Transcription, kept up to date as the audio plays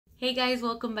Hey guys,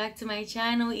 welcome back to my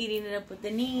channel, Eating It Up with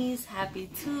Denise.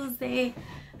 Happy Tuesday.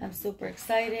 I'm super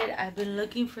excited. I've been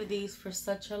looking for these for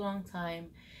such a long time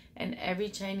in every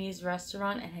Chinese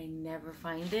restaurant and I never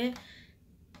find it.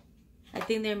 I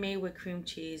think they're made with cream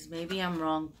cheese. Maybe I'm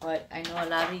wrong, but I know a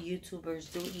lot of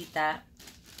YouTubers do eat that.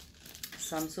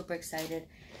 So I'm super excited.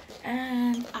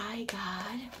 And I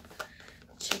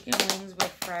got chicken wings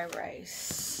with fried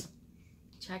rice.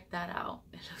 Check that out.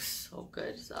 It looks so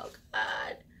good, so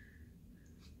good.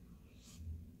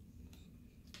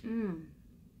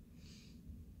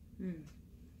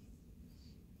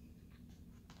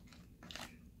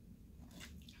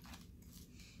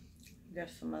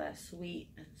 There's some of that sweet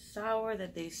and sour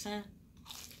that they sent.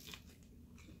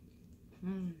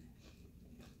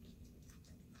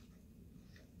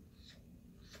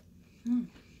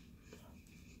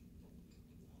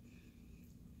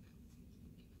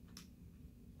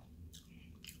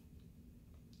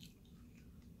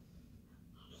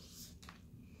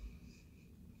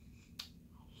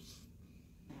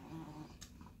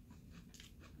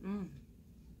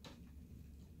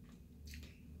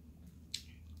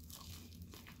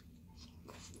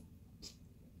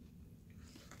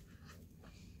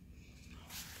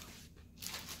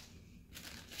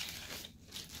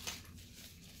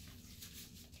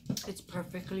 It's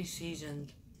perfectly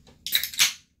seasoned.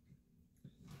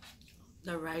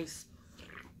 The rice.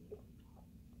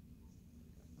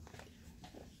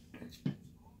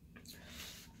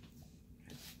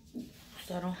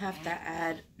 So I don't have to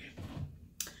add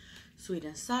sweet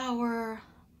and sour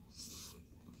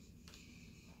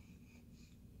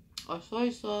or soy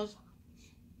sauce.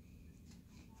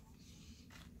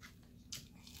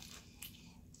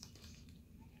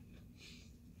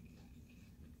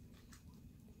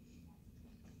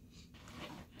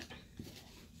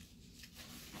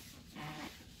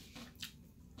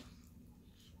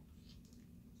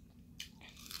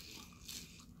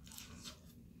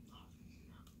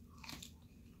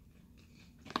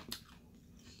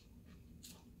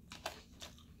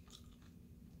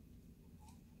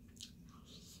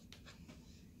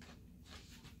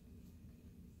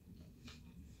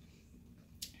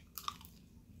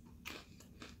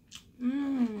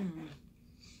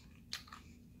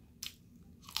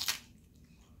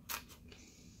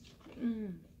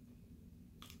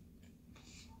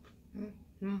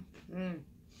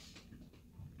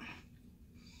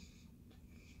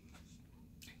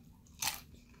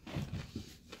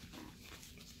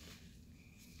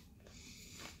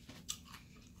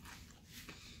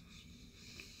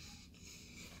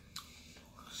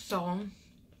 So,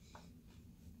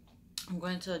 I'm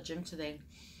going to the gym today.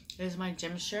 Here's my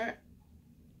gym shirt.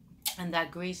 And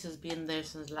that grease has been there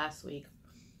since last week.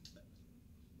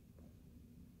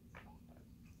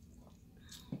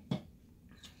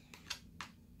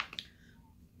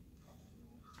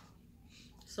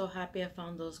 So happy I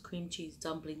found those cream cheese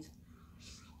dumplings.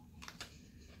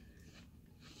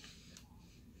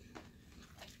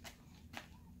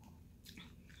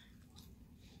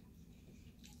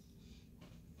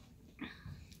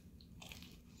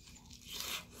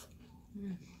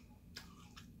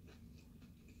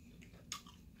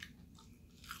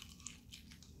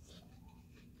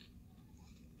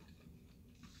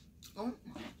 Oh.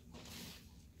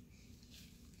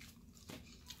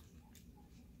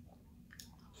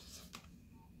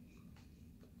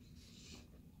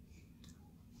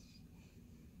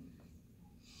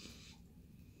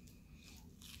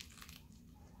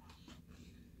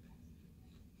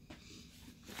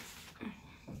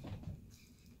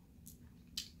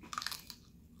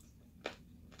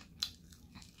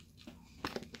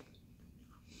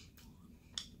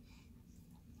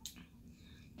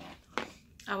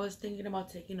 I was thinking about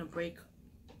taking a break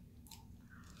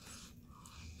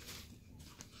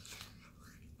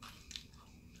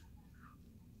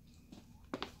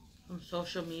from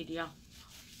social media.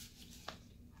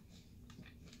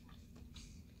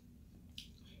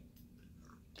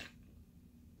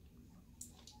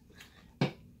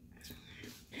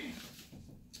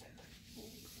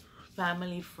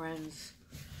 Family, friends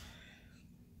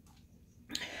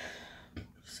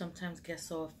sometimes get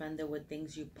so offended with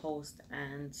things you post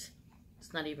and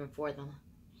it's not even for them.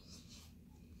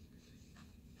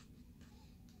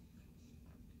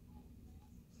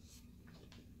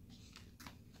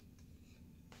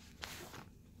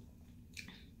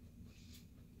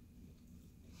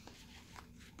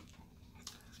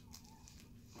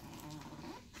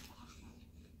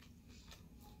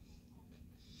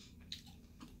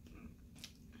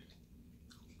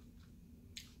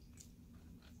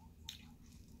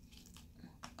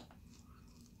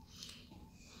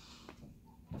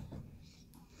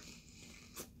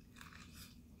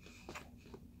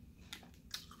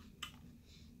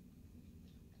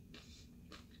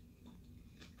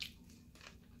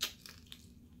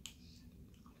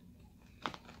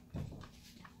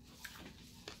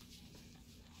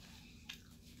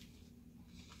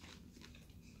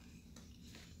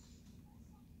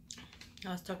 I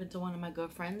was talking to one of my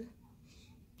good friends.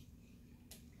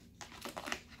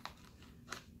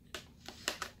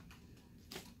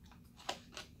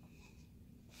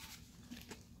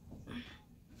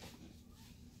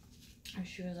 And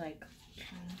she was like,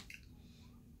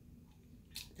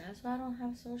 that's why I don't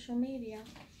have social media.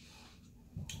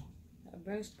 It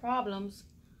brings problems.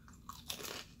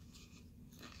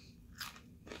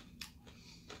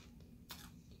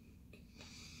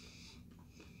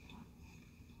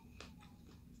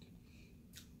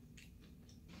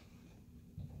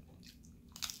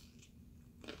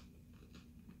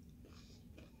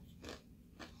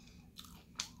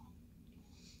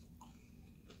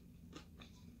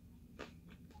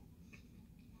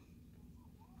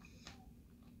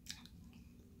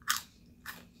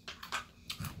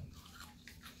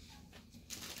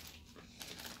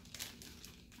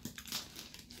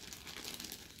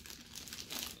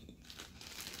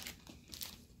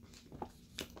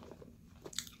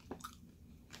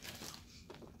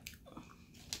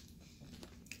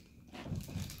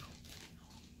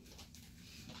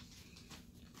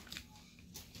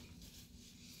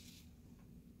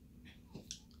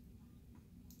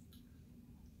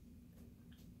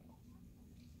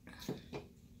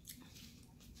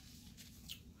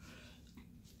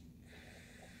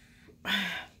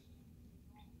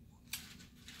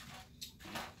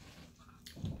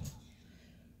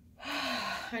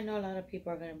 I know a lot of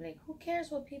people are going to be like, who cares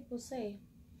what people say?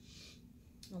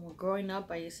 And when growing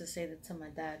up, I used to say that to my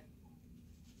dad.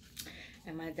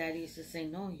 And my dad used to say,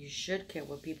 no, you should care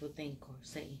what people think or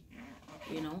say.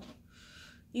 You know?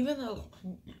 Even though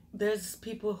there's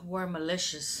people who are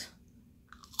malicious.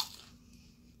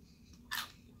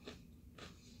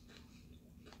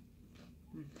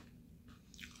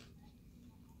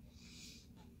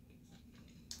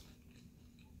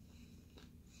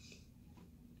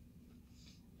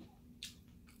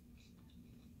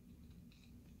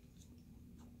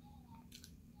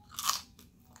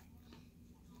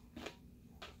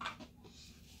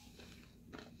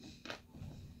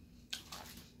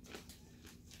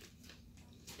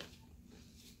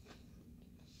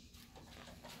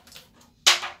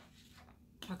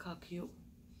 Look how cute.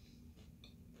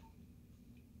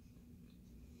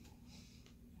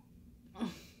 It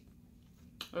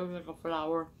looks like a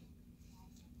flower.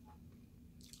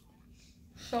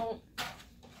 So,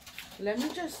 let me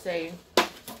just say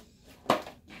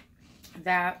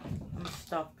that I'm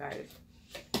stuffed, guys.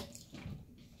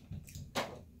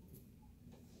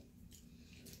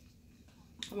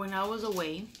 When I was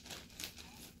away,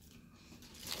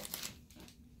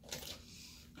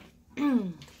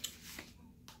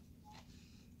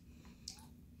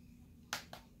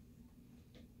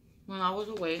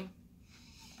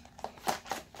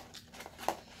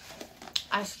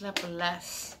 I slept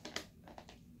less.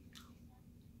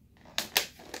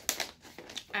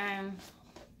 And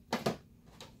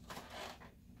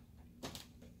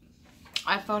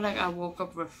I felt like I woke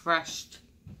up refreshed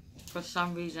for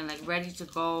some reason, like ready to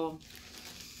go.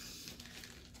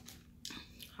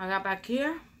 I got back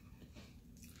here.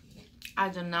 I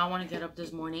did not want to get up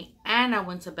this morning, and I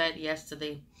went to bed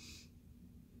yesterday.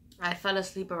 I fell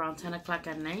asleep around 10 o'clock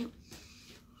at night,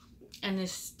 and it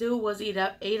still was 8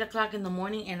 o'clock in the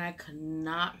morning, and I could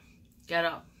not get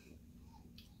up.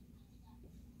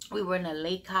 We were in a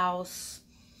lake house.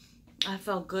 I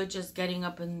felt good just getting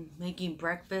up and making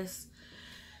breakfast.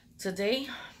 Today,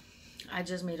 I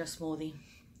just made a smoothie.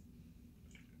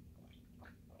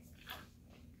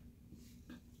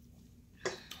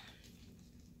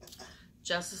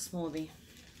 Just a smoothie.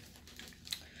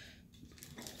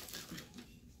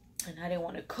 And I didn't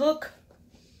want to cook.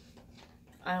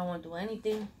 I don't want to do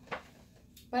anything.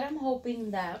 But I'm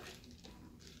hoping that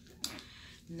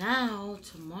now,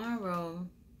 tomorrow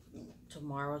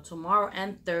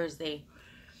and Thursday,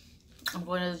 I'm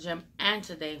going to the gym, and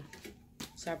today.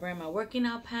 So I bring my working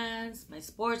out pants, my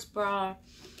sports bra.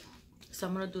 So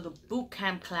I'm going to do the boot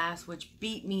camp class, which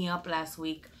beat me up last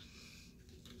week.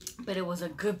 But it was a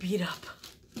good beat up.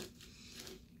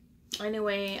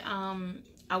 Anyway,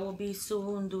 I will be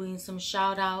soon doing some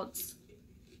shout outs.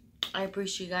 I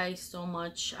appreciate you guys so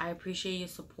much. I appreciate your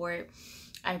support.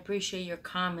 I appreciate your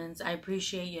comments. I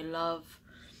appreciate your love.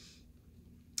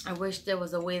 I wish there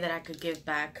was a way that I could give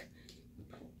back.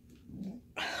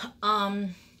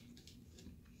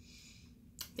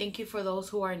 Thank you for those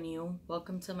who are new.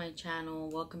 Welcome to my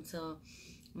channel. Welcome to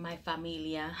my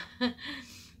familia.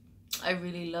 I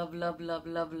really love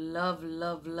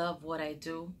what I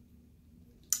do.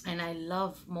 And I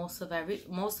love most of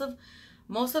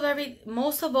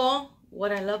all,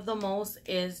 what I love the most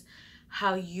is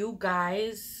how you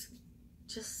guys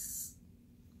just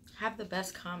have the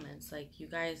best comments. Like, you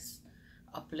guys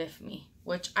uplift me,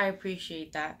 which I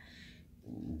appreciate that.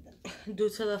 Due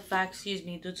to the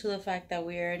fact that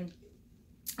we're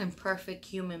imperfect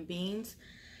human beings,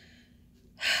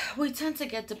 we tend to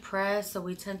get depressed, or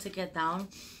we tend to get down.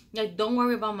 Like, don't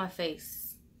worry about my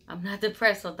face. I'm not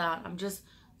depressed or down. I'm just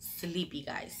sleepy,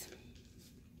 guys.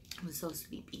 I'm so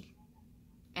sleepy.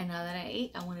 And now that I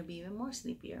ate, I want to be even more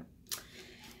sleepier.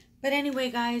 But anyway,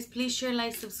 guys, please share,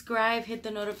 like, subscribe, hit the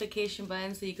notification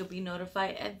button so you can be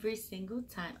notified every single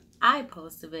time I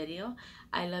post a video.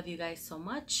 I love you guys so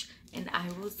much, and I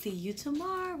will see you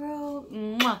tomorrow.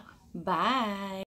 Mwah. Bye.